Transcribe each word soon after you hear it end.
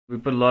We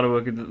put a lot of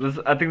work into this.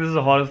 I think this is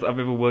the hardest I've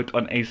ever worked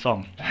on a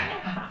song.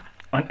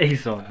 On a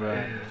song,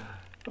 bro.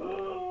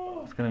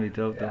 It's gonna be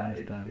dope to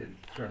understand.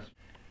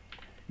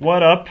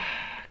 What up?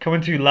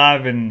 Coming to you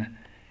live in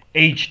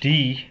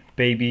HD,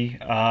 baby.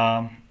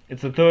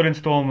 It's the third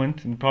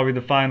installment and probably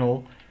the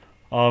final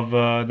of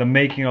the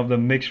making of the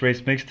Mixed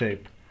Race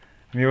Mixtape.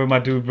 I'm here with my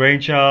dude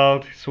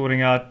Brainchild,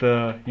 sorting out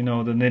the the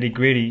nitty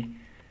gritty.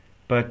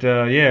 But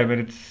yeah, but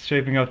it's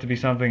shaping up to be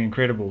something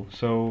incredible.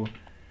 So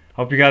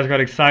hope you guys got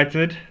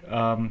excited.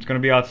 It's gonna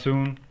be out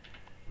soon.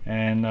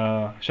 And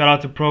shout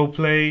out to Pro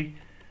Play,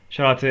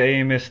 shout out to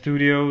AMS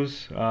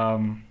Studios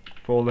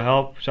for all the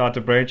help. Shout out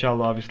to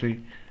Brainchild, obviously.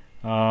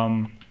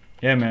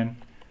 Yeah, man.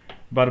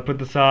 About to put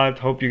this out.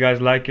 Hope you guys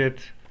like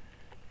it.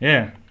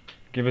 Yeah,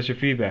 give us your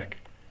feedback.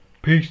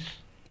 Peace.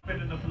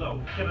 Killing the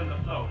flow, killing the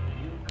flow.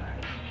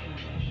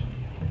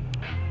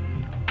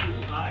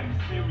 I'm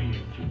serious.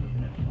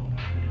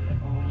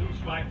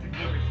 Loose right to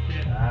lyrics,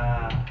 kid.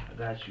 I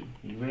got you.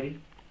 You ready?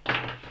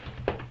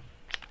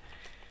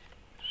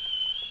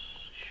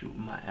 Shoot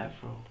my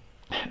afro.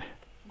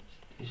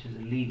 This is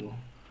illegal.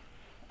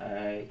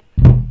 Alright.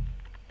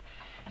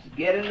 Let's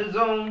get in the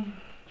zone.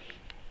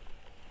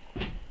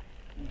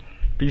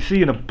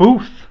 BC in a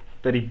booth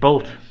that he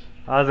built.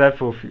 How's that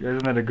for?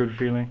 Isn't that a good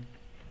feeling?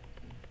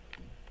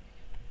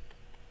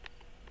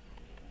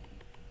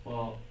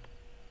 Well,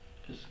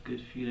 it's a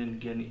good feeling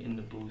getting in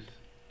the booth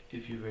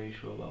if you're very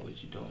sure about what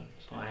you're doing.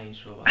 So I ain't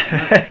sure about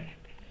that.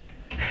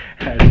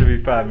 That should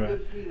be fine, bro.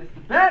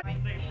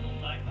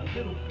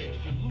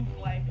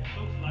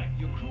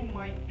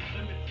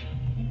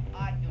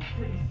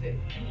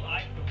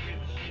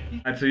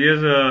 Alright, so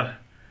here's a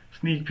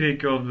sneak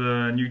peek of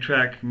the new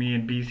track me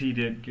and BC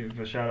did. Give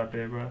a shout out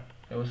there, bro.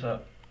 Hey, what's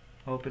up?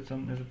 Hope it's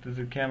on. Is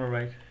the camera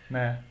right?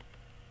 Nah.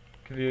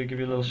 Give you a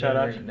little shout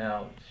out. Right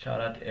now,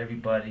 shout out to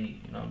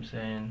everybody. You know what I'm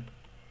saying?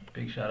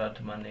 Big shout out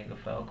to my nigga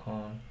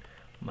Falcone.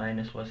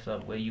 Minus, what's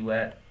up? Where you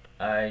at?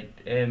 Alright,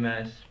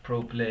 AMS,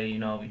 Pro Play. You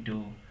know how we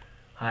do.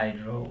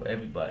 Hydro,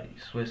 everybody.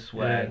 Swiss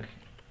Swagg.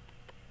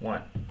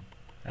 One.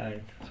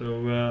 Alright,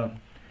 so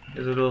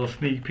here's a little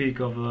sneak peek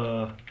of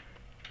the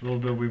little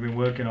bit we've been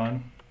working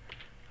on.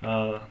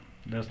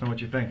 Let us know what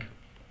you think.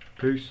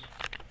 Peace.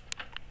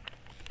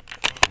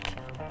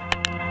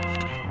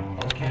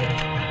 Okay.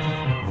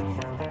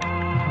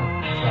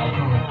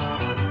 Falcone.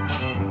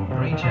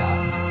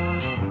 Brainchild.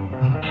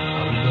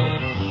 How we go?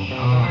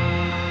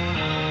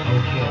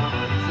 Okay.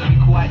 To be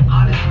quite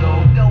honest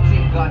though, Delta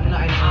got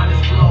nothing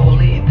honest flow.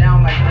 Lay it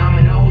down like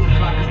dominoes, it's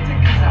like a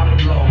stick is time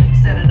to blow.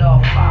 Set it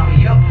off, fire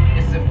me up.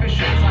 It's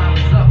official, time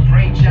is up.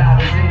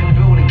 Brainchild is in the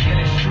building, get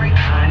it straight.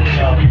 I need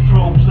Y'all be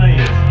pro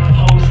players,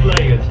 whole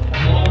slayers.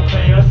 You won't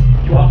pay us,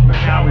 you off the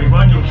cow, we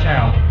run your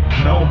town.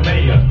 No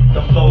mayor,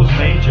 the flow's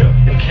major.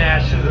 If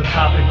cash is a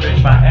topic,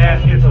 bitch, my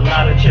ass gets a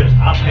lot of chips.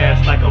 I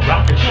pass like a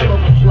rocket ship.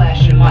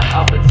 Flash in my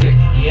upper tick,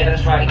 yeah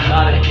that's right,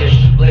 not a ish.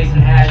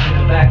 Blazing hash in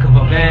the back of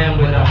a van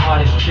with the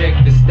hottest chick.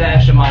 The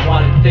stash in my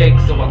wallet thick,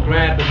 so I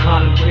grab the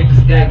condom quick to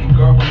stack your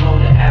girl below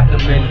the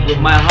abdomen with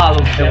my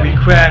hollow step. And we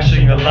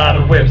crashing a lot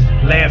of whips.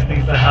 Lance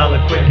needs to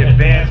holler quick.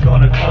 Advance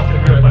gonna cost a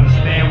grip.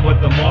 Understand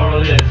what the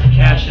moral is.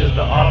 Cash is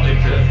the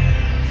objective.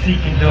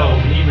 Seeking dough,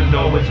 even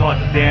though it's hard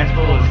to dance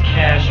for, is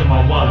cash in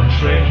my wallet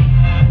trick.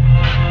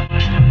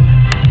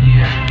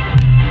 Yeah.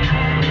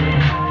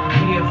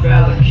 Me and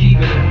fellas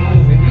keeping it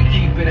moving, we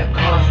keeping it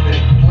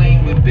constant.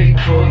 Playing with big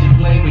toys, you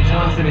playing with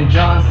Johnson &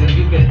 Johnson.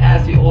 You can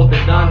ask your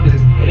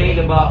orthodontist, it ain't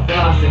about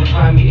flossing.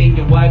 Find me in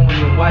your wife from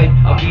your wife,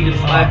 I'll be the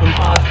spy from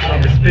Austin.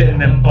 I'm just spitting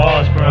them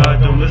bars, bruh,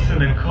 don't listen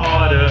to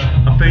Carter.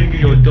 I'm fingering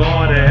your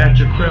daughter at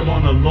your crib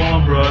on the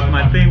lawn, bruh. If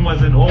my thing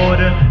was in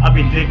order, I'd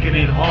be dicking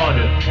it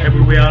harder.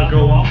 Everywhere I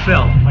go, I'm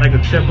felt like the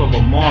tip of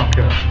a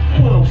marker.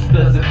 Who else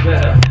does it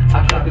better?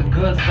 I got the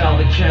good style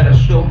of cheddar,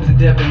 stroked to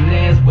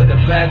debonaires with a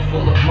bag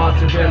full of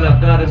mozzarella.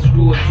 Gotta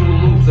screw it too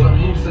loose, I'm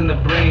loose in the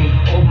brain.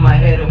 Open my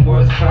head and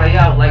words cry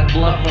out like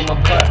blood from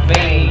a cut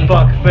vein.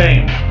 Fuck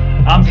fame,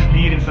 I'm just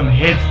needing some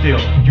head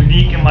still.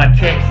 Unique in my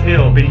text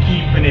ill, been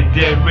keeping it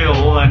dead real.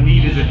 All I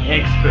need is an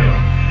expert.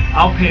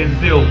 I'll pin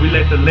Zill, we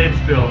let the lead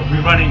spill. We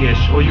running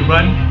ish, all you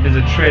run is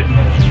a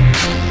treadmill.